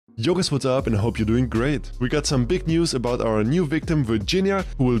Yo guys, what's up, and I hope you're doing great. We got some big news about our new victim Virginia,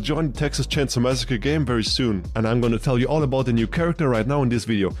 who will join the Texas Chainsaw Massacre game very soon. And I'm gonna tell you all about the new character right now in this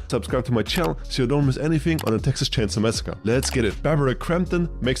video. Subscribe to my channel so you don't miss anything on the Texas Chainsaw Massacre. Let's get it. Barbara Crampton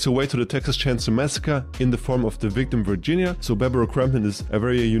makes her way to the Texas Chainsaw Massacre in the form of the victim Virginia. So Barbara Crampton is a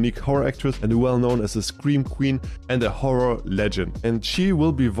very unique horror actress and well known as a scream queen and a horror legend. And she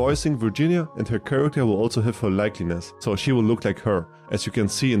will be voicing Virginia, and her character will also have her likeliness. So she will look like her, as you can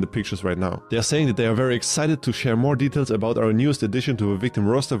see in the pictures right now. They are saying that they are very excited to share more details about our newest addition to the victim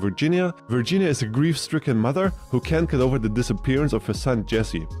roster, Virginia. Virginia is a grief-stricken mother who can't get over the disappearance of her son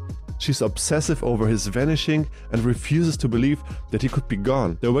Jesse. She's obsessive over his vanishing and refuses to believe that he could be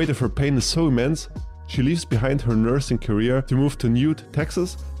gone. The weight of her pain is so immense, she leaves behind her nursing career to move to Newt,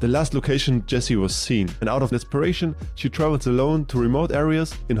 Texas, the last location Jesse was seen. And out of desperation, she travels alone to remote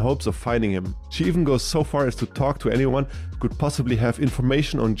areas in hopes of finding him. She even goes so far as to talk to anyone who could possibly have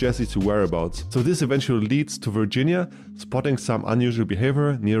information on Jesse's whereabouts. So this eventually leads to Virginia spotting some unusual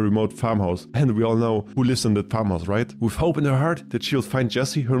behavior near a remote farmhouse. And we all know who lives in that farmhouse, right? With hope in her heart that she'll find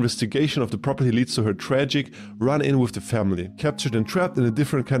Jesse, her investigation of the property leads to her tragic run-in with the family. Captured and trapped in a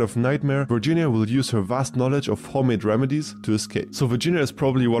different kind of nightmare, Virginia will use her vast knowledge of homemade remedies to escape. So Virginia is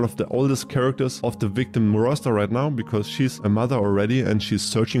probably one of the oldest characters of the victim roster right now, because she's a mother already and she's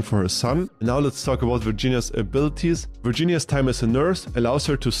searching for her son. And now let's talk about Virginia's abilities. Virginia's time as a nurse allows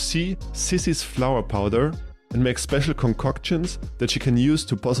her to see Sissy's flower powder and make special concoctions that she can use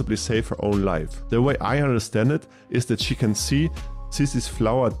to possibly save her own life. The way I understand it is that she can see Sissy's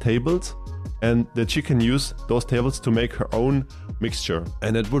flower tables and that she can use those tables to make her own mixture.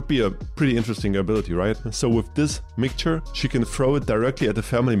 And it would be a pretty interesting ability, right? So with this mixture, she can throw it directly at a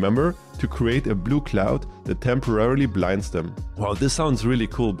family member to create a blue cloud that temporarily blinds them. Wow, this sounds really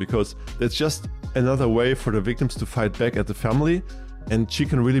cool, because that's just another way for the victims to fight back at the family. And she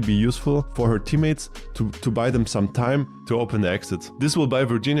can really be useful for her teammates to buy them some time to open the exits. This will buy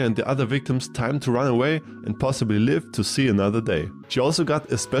Virginia and the other victims time to run away and possibly live to see another day. She also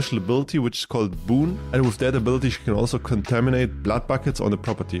got a special ability which is called Boon, and with that ability she can also contaminate blood buckets on the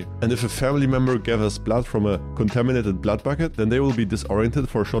property. And if a family member gathers blood from a contaminated blood bucket, then they will be disoriented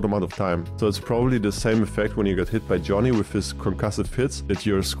for a short amount of time. So it's probably the same effect when you get hit by Johnny with his concussive hits, that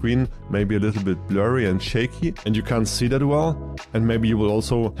your screen may be a little bit blurry and shaky and you can't see that well, and maybe you will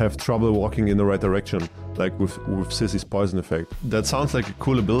also have trouble walking in the right direction, like with Sissy's poison effect. That sounds like a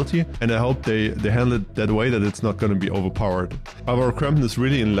cool ability, and I hope they handle it that way that it's not going to be overpowered. Barbara Crampton is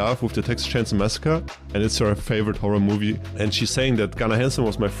really in love with the Texas Chainsaw Massacre, and it's her favorite horror movie. And she's saying that Gunnar Hansen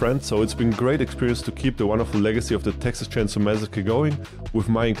was my friend, so it's been a great experience to keep the wonderful legacy of the Texas Chainsaw Massacre going with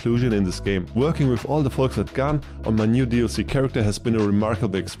my inclusion in this game. Working with all the folks at Gunn on my new DLC character has been a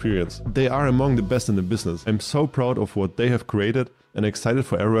remarkable experience. They are among the best in the business. I'm so proud of what they have created and excited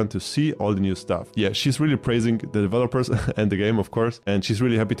for everyone to see all the new stuff. Yeah, she's really praising the developers and the game, of course, and she's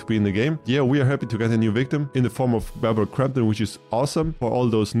really happy to be in the game. Yeah, we are happy to get a new victim in the form of Barbara Crampton, which is awesome for all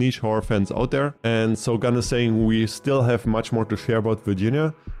those niche horror fans out there. And so Gunn is saying we still have much more to share about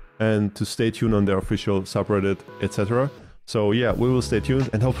Virginia, and to stay tuned on their official subreddit, etc. So yeah, we will stay tuned,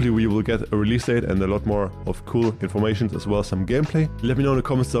 and hopefully we will get a release date and a lot more of cool information, as well as some gameplay. Let me know in the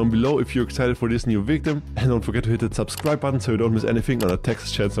comments down below if you're excited for this new victim, and don't forget to hit that subscribe button so you don't miss anything on the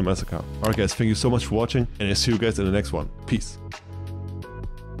Texas Chainsaw Massacre. Alright guys, thank you so much for watching, and I'll see you guys in the next one. Peace.